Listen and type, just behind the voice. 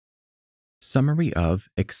Summary of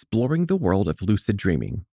Exploring the World of Lucid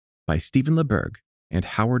Dreaming by Stephen LeBerg and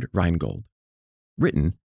Howard Rheingold.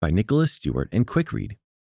 Written by Nicholas Stewart and Quickread.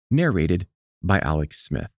 Narrated by Alex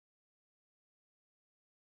Smith.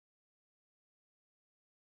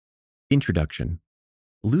 Introduction.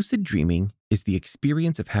 Lucid dreaming is the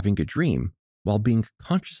experience of having a dream while being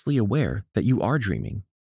consciously aware that you are dreaming.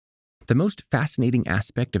 The most fascinating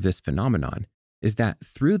aspect of this phenomenon is that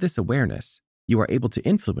through this awareness, you are able to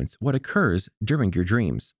influence what occurs during your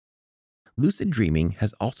dreams. Lucid dreaming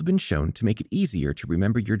has also been shown to make it easier to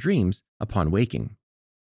remember your dreams upon waking.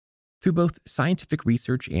 Through both scientific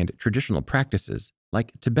research and traditional practices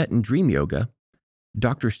like Tibetan dream yoga,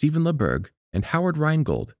 Dr. Stephen LeBerg and Howard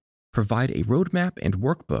Rheingold provide a roadmap and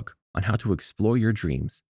workbook on how to explore your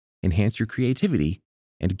dreams, enhance your creativity,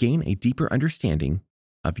 and gain a deeper understanding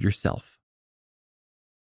of yourself.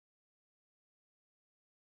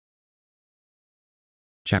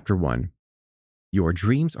 Chapter 1. Your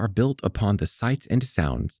dreams are built upon the sights and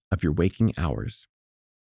sounds of your waking hours.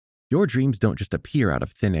 Your dreams don't just appear out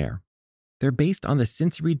of thin air. They're based on the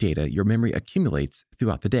sensory data your memory accumulates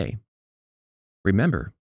throughout the day.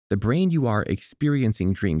 Remember, the brain you are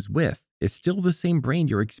experiencing dreams with is still the same brain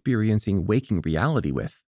you're experiencing waking reality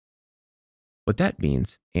with. What that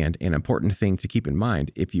means, and an important thing to keep in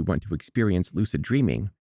mind if you want to experience lucid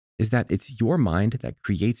dreaming, is that it's your mind that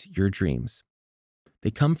creates your dreams. They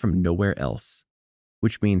come from nowhere else,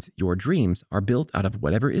 which means your dreams are built out of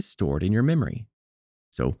whatever is stored in your memory.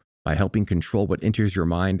 So, by helping control what enters your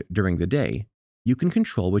mind during the day, you can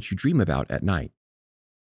control what you dream about at night.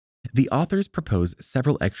 The authors propose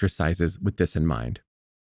several exercises with this in mind.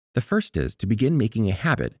 The first is to begin making a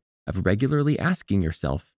habit of regularly asking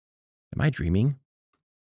yourself, "Am I dreaming?"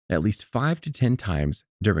 at least 5 to 10 times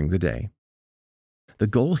during the day. The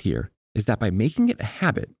goal here is that by making it a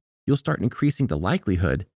habit, you'll start increasing the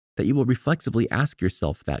likelihood that you will reflexively ask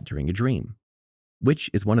yourself that during a dream, which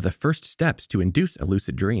is one of the first steps to induce a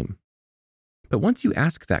lucid dream. But once you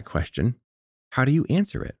ask that question, how do you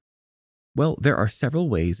answer it? Well, there are several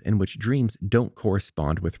ways in which dreams don't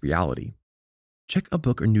correspond with reality. Check a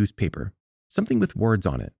book or newspaper, something with words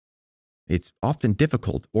on it. It's often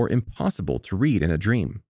difficult or impossible to read in a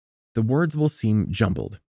dream. The words will seem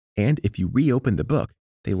jumbled, and if you reopen the book,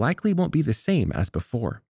 they likely won't be the same as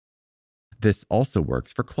before. This also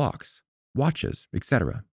works for clocks, watches,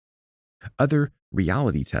 etc. Other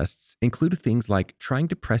reality tests include things like trying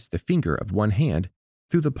to press the finger of one hand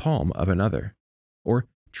through the palm of another, or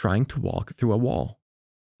trying to walk through a wall.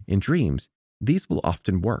 In dreams, these will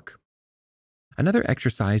often work. Another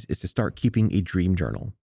exercise is to start keeping a dream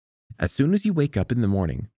journal. As soon as you wake up in the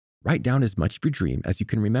morning, write down as much of your dream as you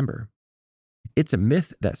can remember. It's a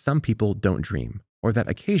myth that some people don't dream, or that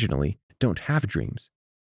occasionally don't have dreams.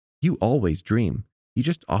 You always dream, you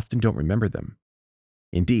just often don't remember them.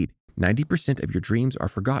 Indeed, 90% of your dreams are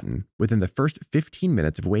forgotten within the first 15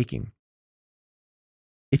 minutes of waking.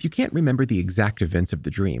 If you can't remember the exact events of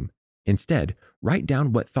the dream, instead, write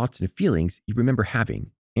down what thoughts and feelings you remember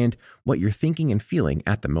having and what you're thinking and feeling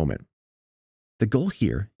at the moment. The goal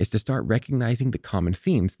here is to start recognizing the common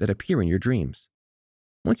themes that appear in your dreams.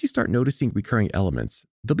 Once you start noticing recurring elements,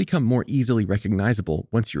 they'll become more easily recognizable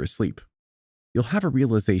once you're asleep. You'll have a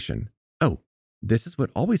realization, oh, this is what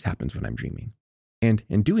always happens when I'm dreaming. And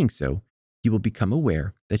in doing so, you will become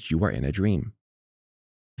aware that you are in a dream.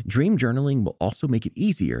 Dream journaling will also make it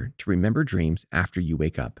easier to remember dreams after you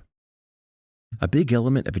wake up. A big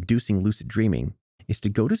element of inducing lucid dreaming is to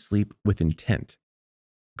go to sleep with intent.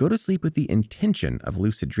 Go to sleep with the intention of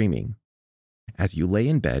lucid dreaming. As you lay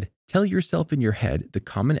in bed, tell yourself in your head the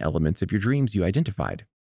common elements of your dreams you identified.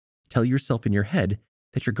 Tell yourself in your head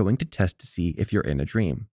that you're going to test to see if you're in a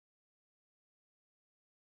dream.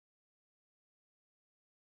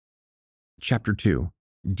 Chapter 2.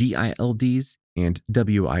 DILDs and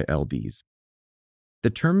WILDs. The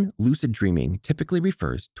term lucid dreaming typically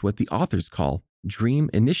refers to what the authors call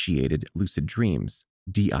dream-initiated lucid dreams,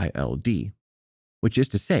 DILD, which is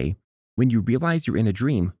to say, when you realize you're in a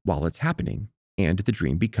dream while it's happening, and the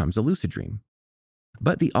dream becomes a lucid dream.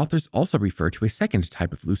 But the authors also refer to a second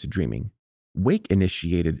type of lucid dreaming,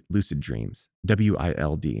 wake-initiated lucid dreams,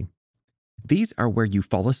 WILD. These are where you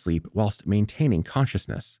fall asleep whilst maintaining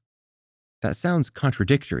consciousness. That sounds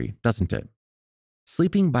contradictory, doesn't it?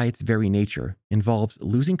 Sleeping by its very nature involves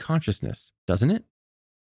losing consciousness, doesn't it?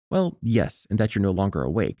 Well, yes, in that you're no longer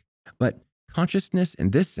awake, but consciousness in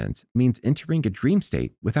this sense means entering a dream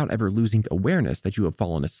state without ever losing awareness that you have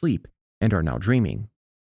fallen asleep and are now dreaming.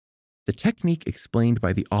 The technique explained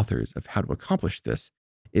by the authors of how to accomplish this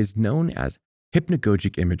is known as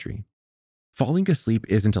hypnagogic imagery. Falling asleep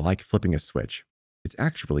isn't like flipping a switch. It's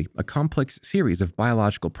actually a complex series of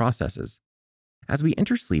biological processes. As we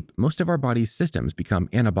enter sleep, most of our body's systems become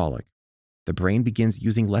anabolic. The brain begins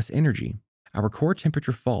using less energy, our core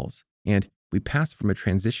temperature falls, and we pass from a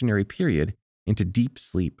transitionary period into deep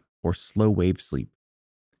sleep or slow wave sleep.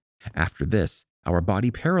 After this, our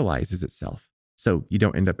body paralyzes itself, so you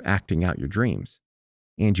don't end up acting out your dreams,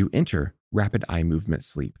 and you enter rapid eye movement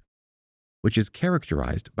sleep, which is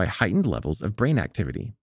characterized by heightened levels of brain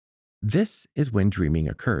activity. This is when dreaming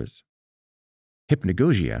occurs.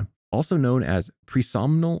 Hypnagogia, also known as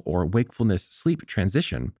presomnal or wakefulness sleep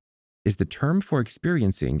transition, is the term for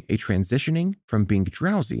experiencing a transitioning from being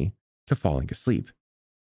drowsy to falling asleep.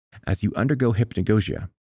 As you undergo hypnagogia,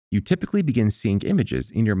 you typically begin seeing images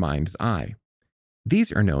in your mind's eye.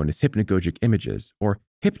 These are known as hypnagogic images or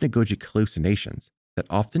hypnagogic hallucinations that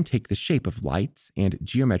often take the shape of lights and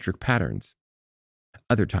geometric patterns.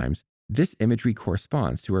 Other times, this imagery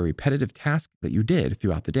corresponds to a repetitive task that you did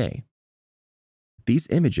throughout the day. These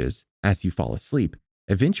images, as you fall asleep,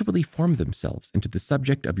 eventually form themselves into the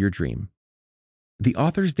subject of your dream. The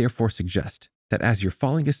authors therefore suggest that as you're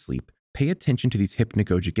falling asleep, pay attention to these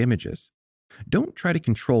hypnagogic images. Don't try to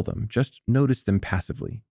control them, just notice them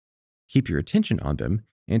passively. Keep your attention on them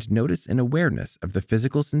and notice an awareness of the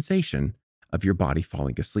physical sensation of your body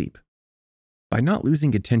falling asleep. By not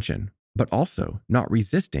losing attention, but also not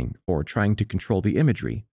resisting or trying to control the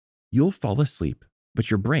imagery, you'll fall asleep,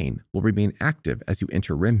 but your brain will remain active as you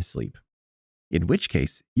enter REM sleep. In which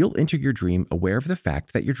case, you'll enter your dream aware of the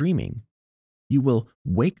fact that you're dreaming. You will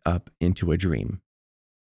wake up into a dream.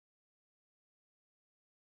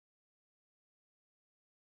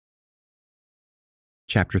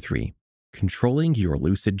 Chapter 3. Controlling your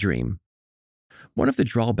lucid dream. One of the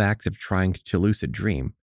drawbacks of trying to lucid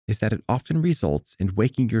dream is that it often results in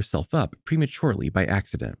waking yourself up prematurely by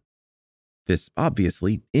accident. This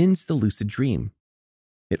obviously ends the lucid dream.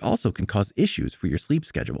 It also can cause issues for your sleep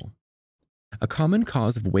schedule. A common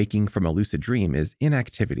cause of waking from a lucid dream is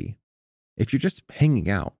inactivity. If you're just hanging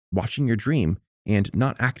out, watching your dream, and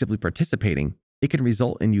not actively participating, it can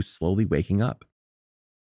result in you slowly waking up.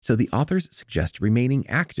 So the authors suggest remaining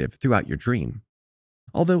active throughout your dream.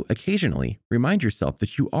 Although occasionally, remind yourself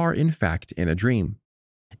that you are in fact in a dream.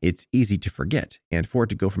 It's easy to forget and for it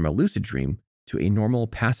to go from a lucid dream to a normal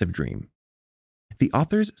passive dream. The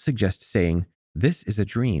authors suggest saying, "This is a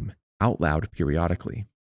dream," out loud periodically.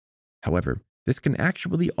 However, this can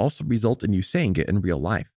actually also result in you saying it in real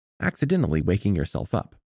life, accidentally waking yourself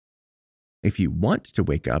up. If you want to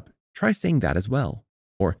wake up, try saying that as well,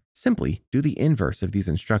 or simply do the inverse of these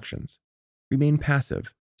instructions. Remain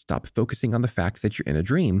passive, stop focusing on the fact that you're in a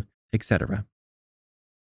dream, etc.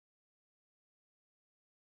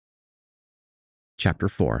 Chapter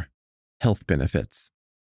 4. Health Benefits.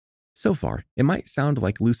 So far, it might sound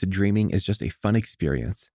like lucid dreaming is just a fun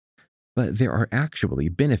experience, but there are actually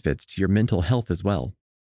benefits to your mental health as well.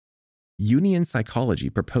 Jungian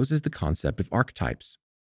psychology proposes the concept of archetypes,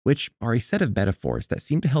 which are a set of metaphors that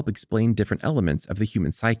seem to help explain different elements of the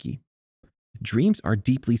human psyche. Dreams are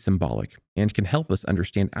deeply symbolic and can help us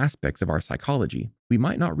understand aspects of our psychology we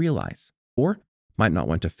might not realize or might not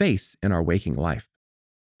want to face in our waking life.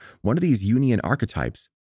 One of these Jungian archetypes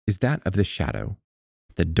is that of the shadow,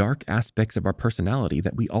 the dark aspects of our personality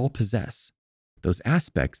that we all possess, those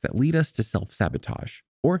aspects that lead us to self-sabotage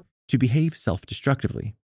or to behave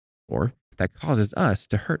self-destructively, or that causes us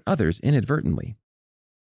to hurt others inadvertently.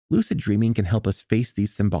 Lucid dreaming can help us face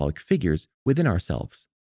these symbolic figures within ourselves,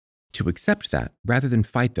 to accept that rather than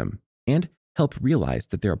fight them, and help realize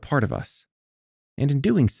that they're a part of us, and in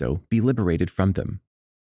doing so, be liberated from them.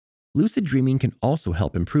 Lucid dreaming can also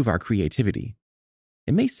help improve our creativity.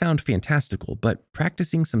 It may sound fantastical, but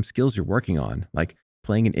practicing some skills you're working on, like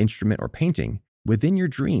playing an instrument or painting, within your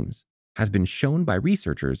dreams has been shown by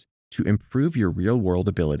researchers to improve your real-world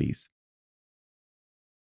abilities.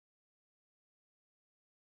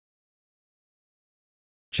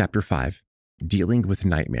 Chapter 5. Dealing with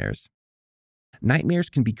nightmares. Nightmares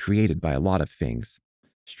can be created by a lot of things: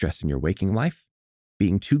 stress in your waking life,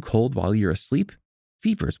 being too cold while you're asleep,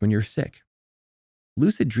 fevers when you're sick.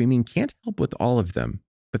 Lucid dreaming can't help with all of them,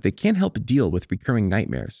 but they can help deal with recurring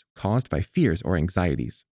nightmares caused by fears or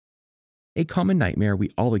anxieties. A common nightmare we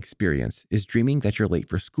all experience is dreaming that you're late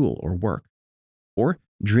for school or work, or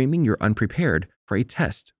dreaming you're unprepared for a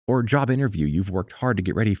test or job interview you've worked hard to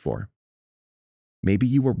get ready for. Maybe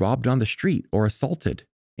you were robbed on the street or assaulted,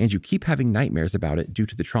 and you keep having nightmares about it due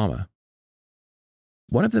to the trauma.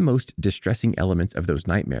 One of the most distressing elements of those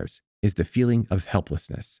nightmares is the feeling of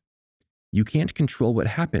helplessness. You can't control what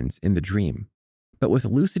happens in the dream, but with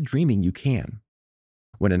lucid dreaming you can.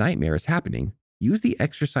 When a nightmare is happening, use the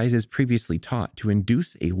exercises previously taught to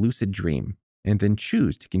induce a lucid dream, and then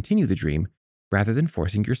choose to continue the dream rather than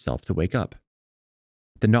forcing yourself to wake up.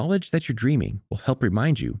 The knowledge that you're dreaming will help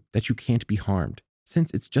remind you that you can't be harmed,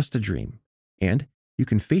 since it's just a dream, and you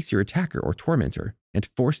can face your attacker or tormentor and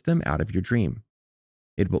force them out of your dream.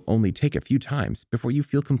 It will only take a few times before you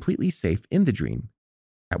feel completely safe in the dream,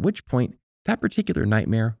 at which point that particular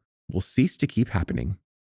nightmare will cease to keep happening.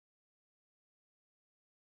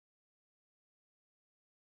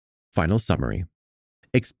 Final summary.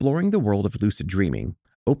 Exploring the world of lucid dreaming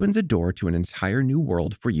opens a door to an entire new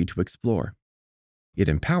world for you to explore. It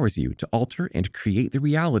empowers you to alter and create the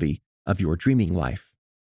reality of your dreaming life.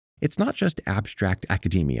 It's not just abstract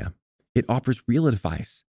academia. It offers real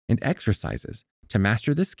advice and exercises to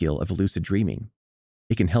master the skill of lucid dreaming.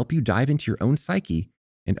 It can help you dive into your own psyche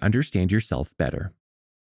and understand yourself better.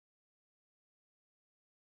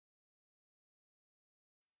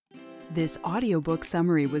 This audiobook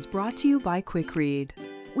summary was brought to you by QuickRead.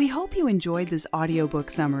 We hope you enjoyed this audiobook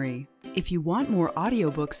summary. If you want more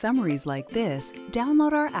audiobook summaries like this,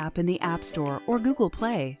 download our app in the App Store or Google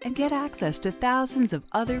Play and get access to thousands of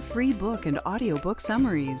other free book and audiobook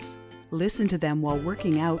summaries. Listen to them while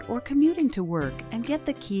working out or commuting to work and get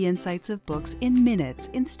the key insights of books in minutes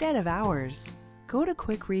instead of hours. Go to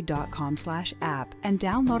quickread.com/app and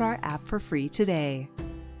download our app for free today.